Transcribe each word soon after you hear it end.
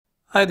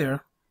Hi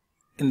there.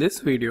 In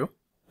this video,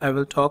 I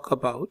will talk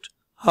about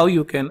how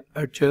you can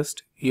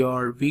adjust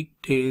your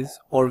weekdays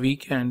or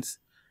weekends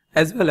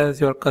as well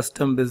as your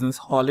custom business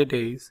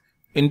holidays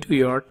into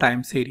your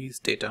time series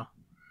data.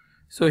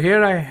 So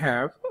here I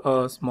have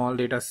a small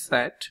data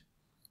set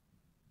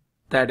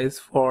that is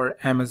for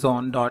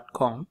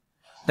Amazon.com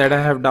that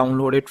I have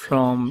downloaded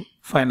from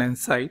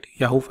finance site,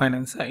 Yahoo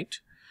Finance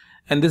site.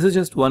 And this is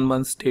just 1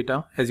 month's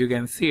data. As you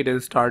can see, it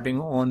is starting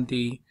on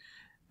the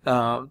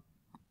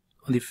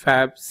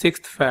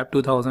 6th Feb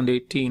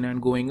 2018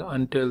 and going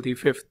until the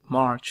 5th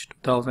March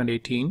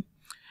 2018.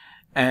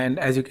 And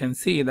as you can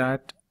see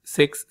that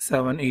 6,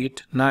 7,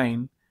 8,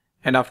 9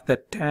 and after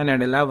that 10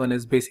 and 11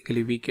 is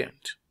basically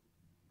weekend.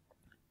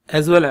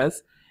 As well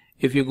as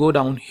if you go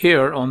down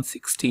here on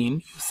 16,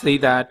 you see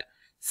that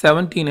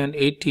 17 and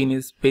 18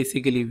 is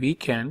basically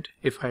weekend.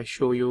 If I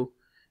show you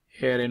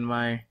here in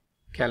my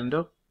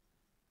calendar,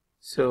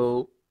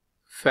 so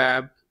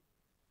Feb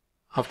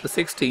after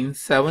 16,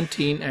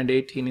 17 and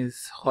 18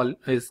 is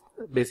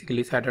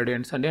basically Saturday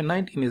and Sunday, and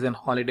 19 is an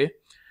holiday.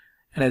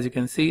 And as you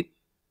can see,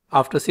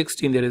 after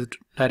 16 there is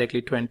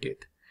directly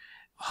 20th.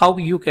 How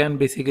you can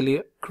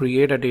basically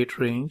create a date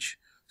range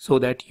so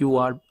that you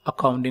are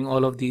accounting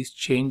all of these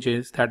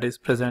changes that is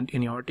present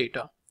in your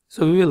data.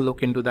 So we will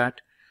look into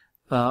that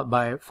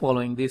by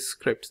following these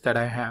scripts that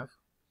I have.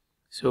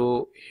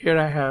 So here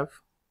I have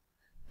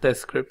the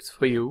scripts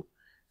for you.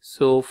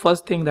 So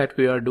first thing that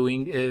we are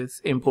doing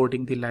is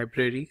importing the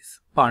libraries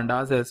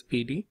Pandas as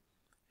PD,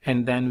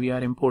 and then we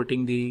are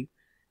importing the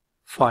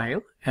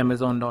file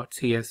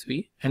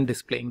amazon.csv and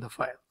displaying the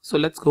file. So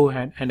let's go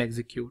ahead and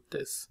execute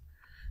this.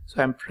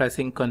 So I'm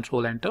pressing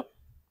Ctrl Enter.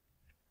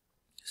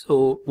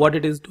 So what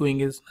it is doing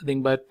is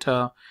nothing but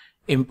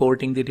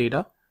importing the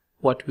data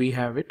what we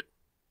have it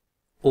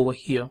over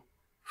here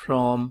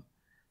from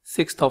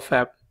 6th of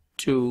Feb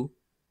to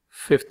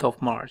 5th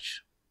of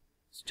March.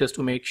 So just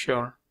to make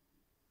sure,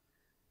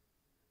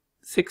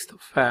 6th of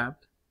Feb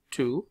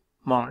to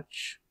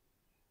March,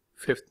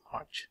 5th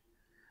March.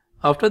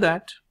 After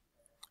that,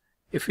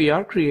 if we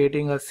are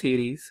creating a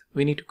series,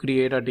 we need to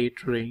create a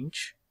date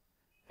range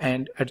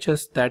and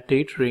adjust that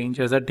date range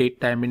as a date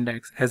time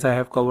index, as I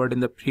have covered in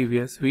the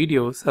previous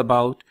videos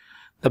about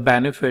the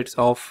benefits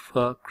of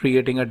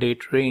creating a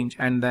date range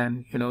and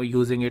then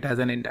using it as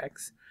an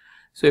index.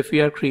 So if we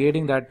are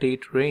creating that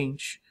date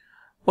range,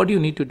 what you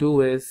need to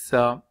do is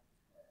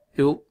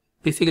you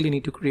basically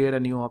need to create a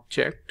new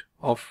object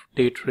of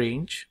date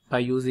range by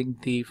using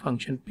the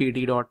function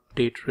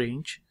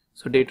pd.daterange.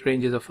 So date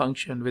range is a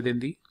function within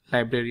the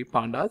library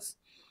Pandas.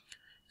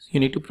 So you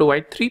need to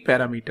provide 3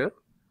 parameters.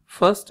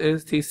 First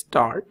is the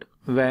start,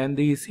 when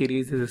the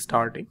series is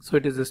starting. So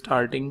it is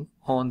starting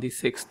on the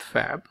 6th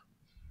Feb.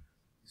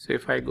 So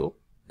if I go,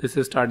 this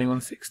is starting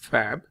on 6th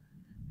Feb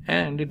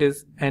and it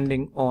is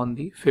ending on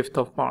the 5th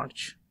of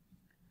March.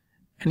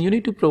 And you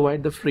need to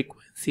provide the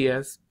frequency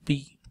as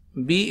B.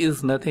 B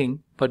is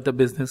nothing but the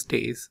business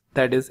days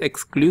that is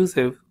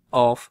exclusive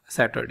of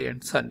Saturday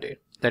and Sunday.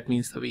 That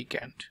means the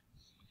weekend.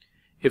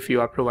 If you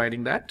are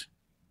providing that,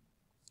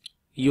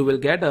 you will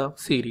get a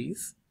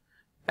series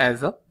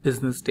as a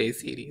business day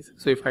series.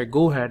 So if I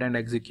go ahead and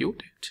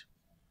execute it,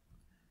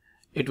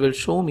 it will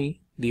show me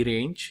the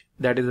range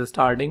that is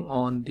starting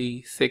on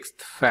the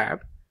 6th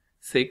Feb,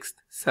 6th,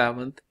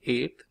 7th,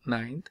 8th,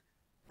 9th,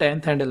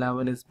 10th and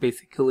 11th is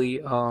basically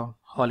a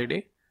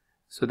holiday.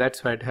 So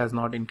that's why it has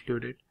not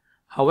included.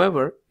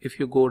 However, if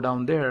you go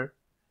down there,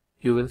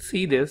 you will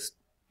see this.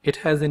 It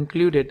has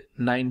included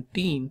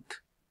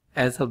 19th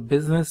as a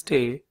business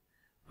day,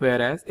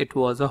 whereas it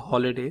was a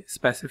holiday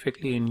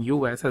specifically in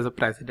US as a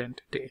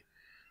President Day.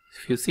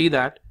 If you see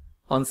that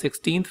on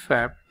 16th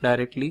Feb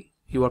directly,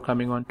 you are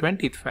coming on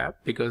 20th Feb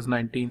because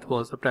 19th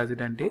was a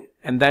President Day,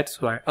 and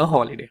that's why a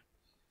holiday.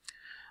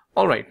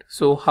 Alright,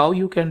 so how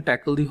you can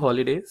tackle the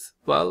holidays?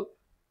 Well,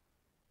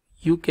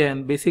 you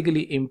can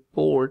basically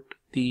import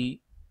the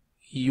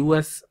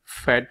US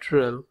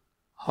federal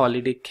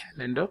holiday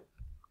calendar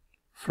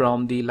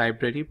from the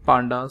library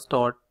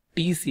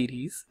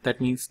pandas.tseries, that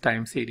means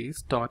time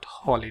series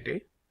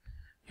 .holiday.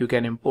 You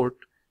can import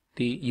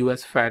the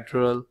US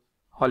federal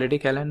holiday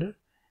calendar,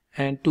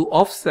 and to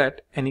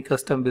offset any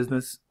custom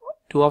business,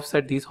 to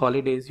offset these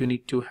holidays, you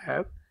need to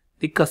have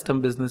the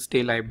custom business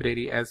day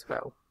library as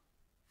well.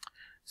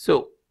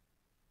 So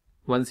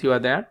once you are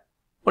there,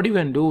 what you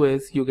can do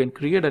is you can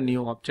create a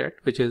new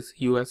object which is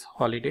US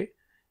holiday,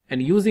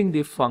 and using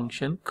the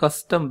function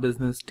custom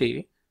business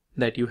day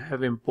that you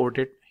have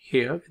imported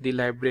here with the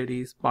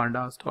libraries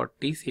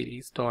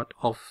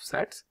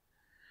pandas.tseries.offsets,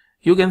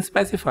 you can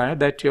specify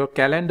that your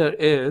calendar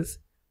is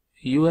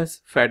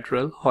US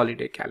federal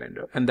holiday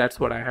calendar, and that's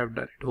what I have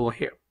done it over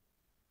here.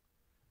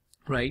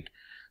 Right.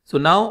 So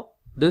now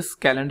this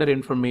calendar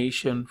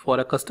information for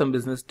a custom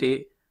business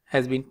day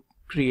has been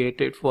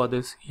created for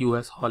this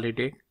US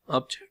holiday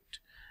object,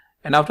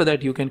 and after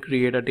that you can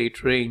create a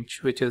date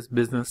range which is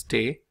business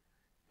day.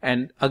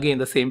 And again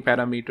the same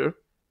parameter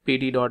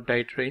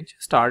pd.daterange,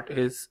 start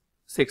is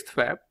 6th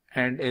Feb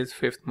and is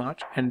 5th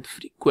March, and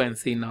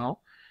frequency now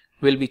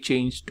will be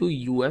changed to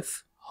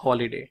US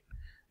holiday,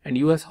 and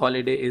US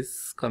holiday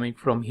is coming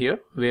from here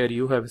where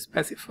you have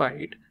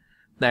specified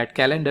that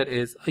calendar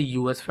is a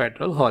US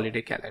federal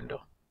holiday calendar.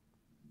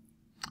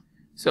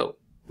 So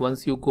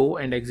once you go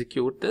and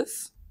execute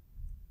this,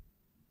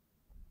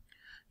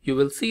 you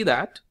will see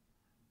that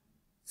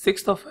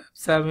 6th of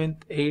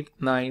 7th, 8th,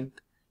 9th,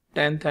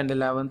 10th and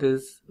 11th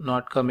is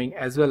not coming,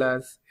 as well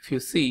as if you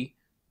see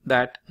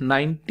that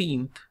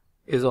 19th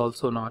is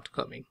also not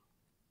coming,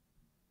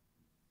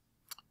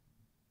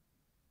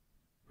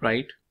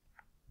 right?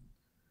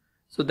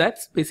 So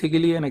that's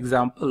basically an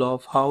example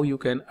of how you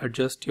can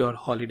adjust your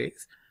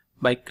holidays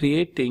by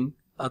creating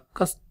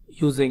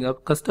using a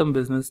custom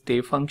business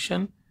day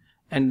function,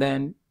 and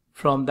then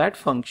from that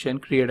function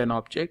create an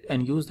object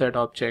and use that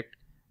object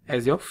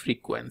as your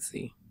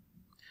frequency.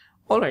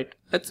 Alright,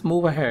 let's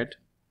move ahead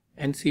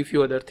and see a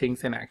few other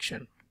things in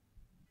action.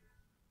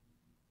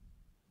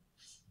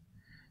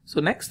 So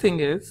next thing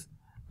is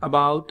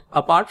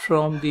apart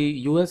from the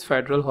US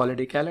federal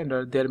holiday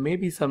calendar, there may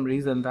be some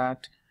reason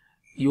that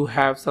you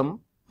have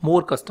some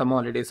more custom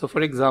holidays. So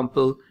for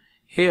example,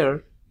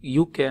 here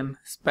you can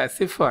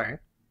specify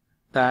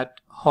that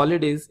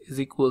holidays is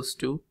equals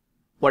to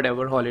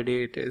whatever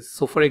holiday it is.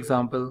 So for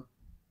example,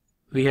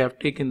 we have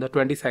taken the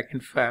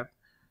 22nd Feb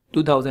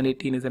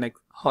 2018 is an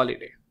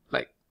holiday,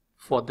 like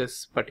for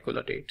this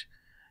particular date,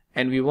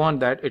 and we want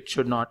that it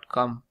should not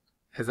come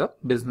as a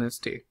business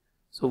day.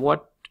 So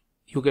what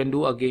you can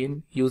do,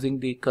 again, using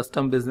the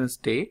custom business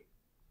day,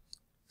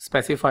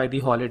 specify the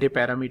holiday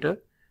parameter.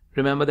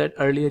 Remember that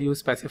earlier you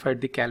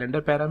specified the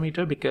calendar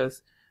parameter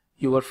because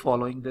you were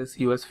following this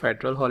US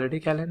federal holiday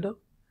calendar.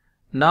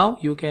 Now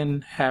you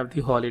can have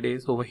the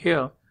holidays over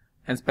here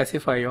and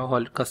specify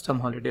your custom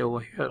holiday over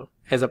here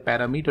as a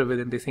parameter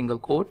within the single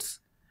quotes,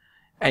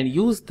 and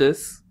use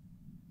this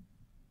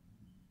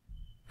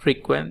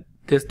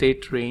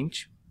date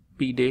range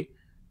pday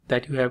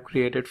that you have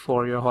created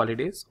for your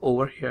holidays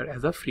over here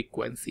as a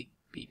frequency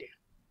pday.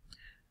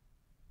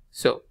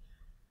 So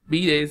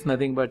B-day is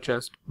nothing but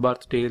just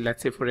birthday.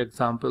 Let's say for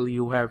example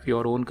you have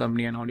your own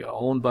company and on your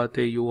own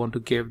birthday you want to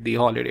give the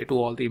holiday to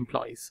all the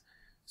employees.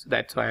 So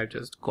that's why I've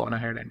just gone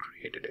ahead and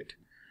created it.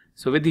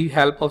 So with the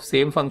help of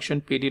same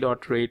function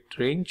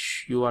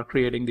pd.rateRange, you are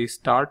creating the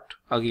start,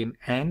 again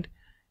end,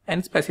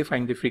 and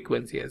specifying the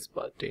frequency as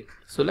birthday.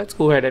 So let's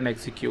go ahead and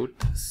execute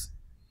this.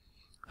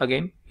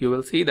 Again, you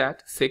will see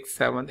that 6th,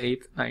 7th,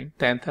 8th, 9th,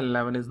 10th and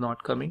 11th is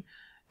not coming,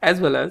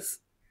 as well as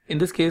in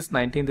this case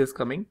 19th is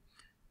coming,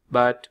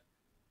 but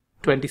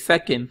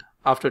 22nd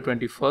after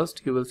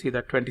 21st, you will see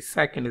that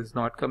 22nd is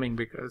not coming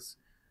because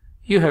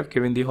you have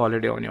given the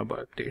holiday on your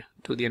birthday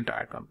to the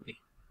entire company.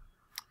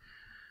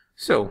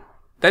 So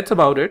that's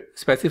about it,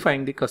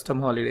 specifying the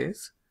custom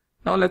holidays.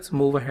 Now let's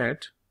move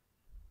ahead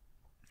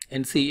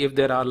and see if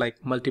there are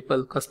like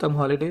multiple custom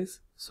holidays.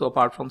 So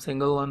apart from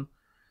single one,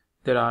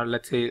 there are,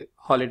 let's say,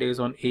 holidays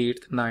on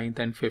 8th, 9th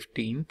and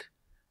 15th.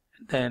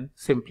 Then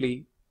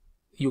simply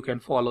you can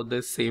follow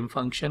this same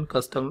function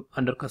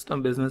under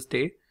custom business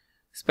day,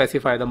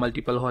 specify the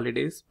multiple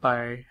holidays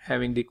by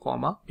having the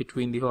comma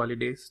between the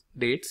holidays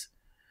dates,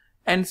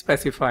 and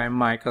specify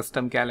my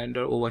custom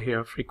calendar over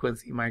here,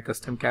 frequency my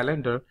custom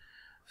calendar.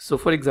 So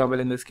for example,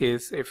 in this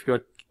case, if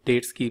your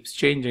dates keeps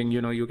changing,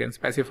 you can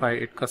specify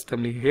it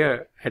customly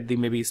here at the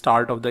maybe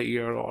start of the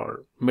year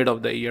or mid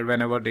of the year,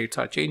 whenever dates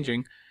are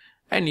changing,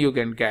 and you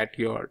can get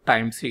your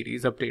time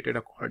series updated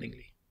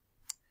accordingly.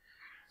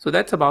 So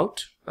that's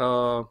about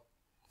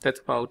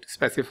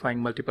specifying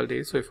multiple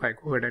days. So if I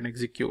go ahead and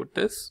execute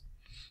this,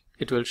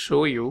 it will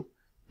show you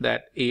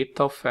that 8th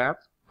of Feb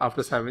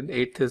after 7th,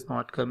 8th is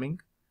not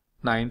coming,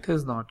 9th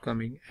is not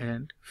coming,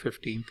 and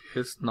 15th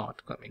is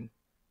not coming.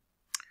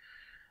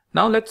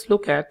 Now let's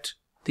look at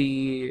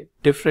the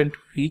different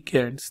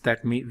weekends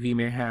that we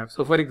may have.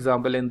 So for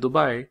example, in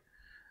Dubai,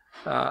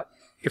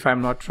 if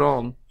I'm not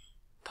wrong,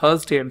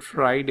 Thursday and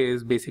Friday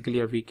is basically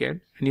a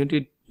weekend,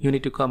 and you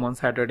need to come on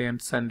Saturday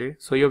and Sunday.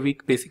 So your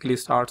week basically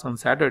starts on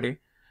Saturday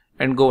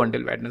and go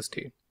until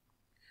Wednesday.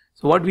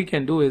 So what we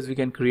can do is we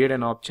can create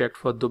an object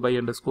for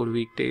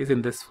Dubai_weekdays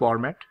in this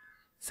format: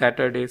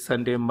 Saturday,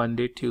 Sunday,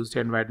 Monday,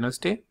 Tuesday and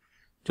Wednesday.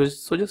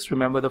 So just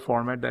remember the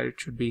format that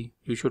it should be,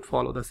 you should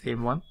follow the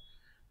same one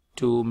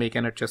to make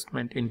an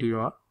adjustment into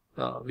your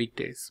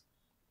weekdays.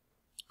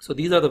 So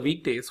these are the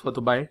weekdays for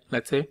Dubai,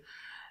 let's say,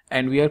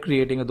 and we are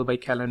creating a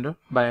Dubai calendar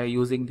by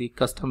using the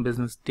custom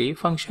business day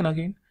function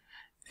again.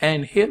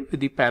 And here with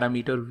the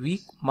parameter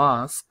week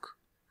mask,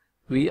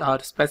 we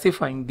are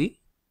specifying the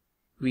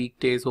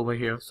weekdays over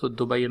here. So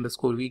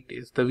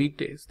Dubai_weekdays, the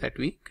weekdays that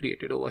we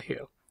created over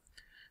here.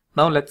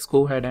 Now let's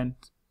go ahead and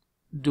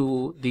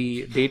do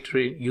the date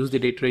range, use the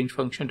date range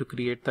function to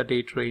create the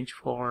date range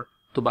for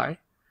Dubai.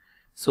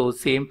 So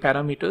same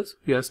parameters,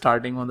 we are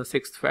starting on the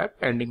 6th Feb,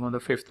 ending on the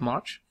 5th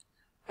March,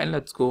 and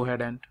let's go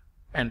ahead and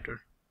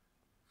enter.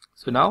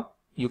 So now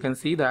you can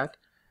see that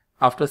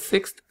after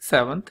 6th,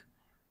 7th,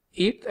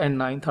 8th and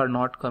 9th are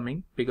not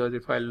coming, because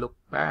if I look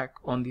back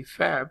on the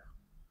Feb,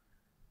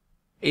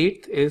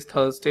 8th is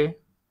Thursday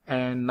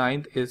and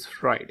 9th is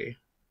Friday.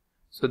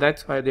 So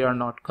that's why they are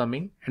not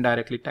coming, and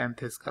directly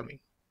 10th is coming.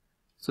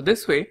 So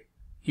this way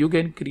you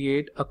can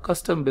create a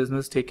custom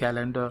business day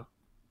calendar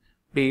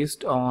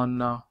based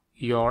on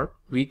your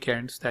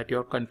weekends that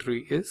your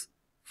country is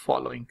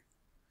following.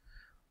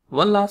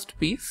 One last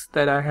piece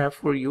that I have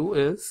for you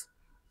is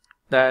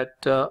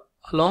that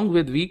along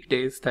with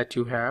weekdays that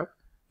you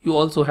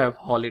also have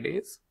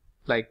holidays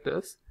like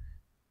this.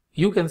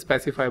 You can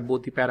specify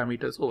both the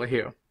parameters over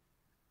here.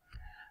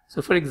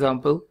 So for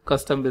example,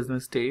 custom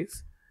business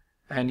days,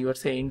 and you are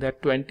saying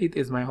that 20th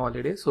is my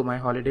holiday, so my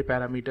holiday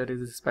parameter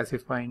is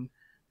specifying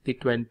the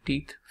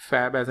 20th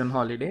Feb as an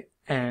holiday,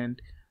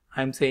 and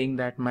I'm saying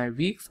that my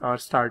weeks are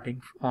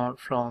starting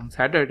from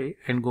Saturday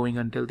and going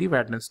until the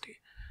Wednesday,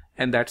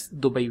 and that's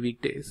Dubai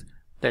weekdays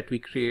that we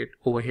create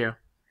over here.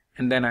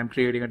 And then I'm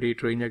creating a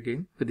date range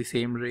again with the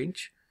same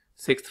range,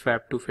 6th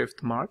Feb to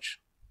 5th March,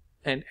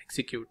 and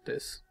execute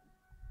this.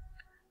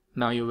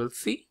 Now you will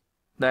see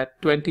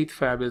that 20th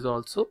Feb is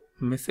also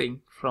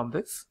missing from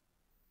this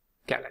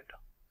calendar.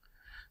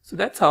 So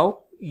that's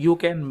how you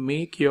can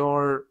make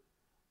your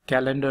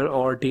calendar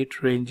or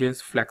date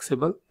ranges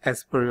flexible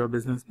as per your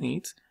business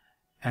needs,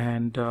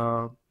 and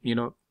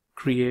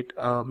create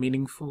a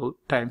meaningful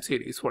time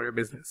series for your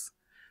business.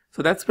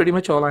 So that's pretty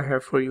much all I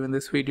have for you in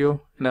this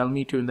video, and I'll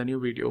meet you in the new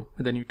video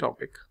with a new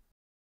topic.